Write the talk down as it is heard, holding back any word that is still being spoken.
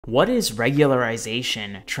What is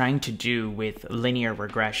regularization trying to do with linear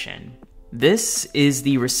regression? This is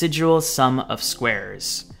the residual sum of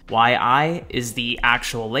squares. Yi is the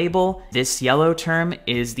actual label, this yellow term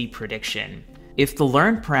is the prediction. If the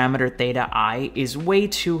learned parameter theta I is way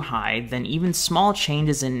too high, then even small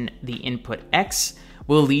changes in the input x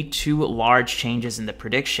will lead to large changes in the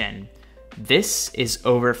prediction. This is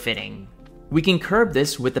overfitting. We can curb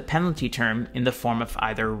this with the penalty term in the form of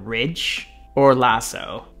either ridge or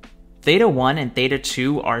lasso. Theta 1 and theta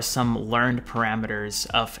 2 are some learned parameters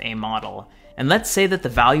of a model, and let's say that the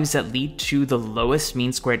values that lead to the lowest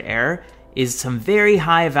mean squared error is some very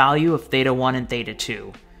high value of theta 1 and theta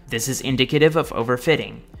 2. This is indicative of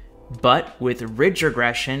overfitting. But with ridge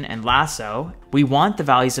regression and lasso, we want the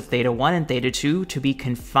values of theta 1 and theta 2 to be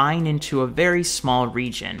confined into a very small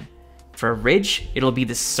region. For ridge, it'll be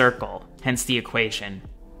this circle, hence the equation.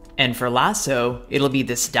 And for lasso, it'll be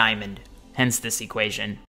this diamond, hence this equation.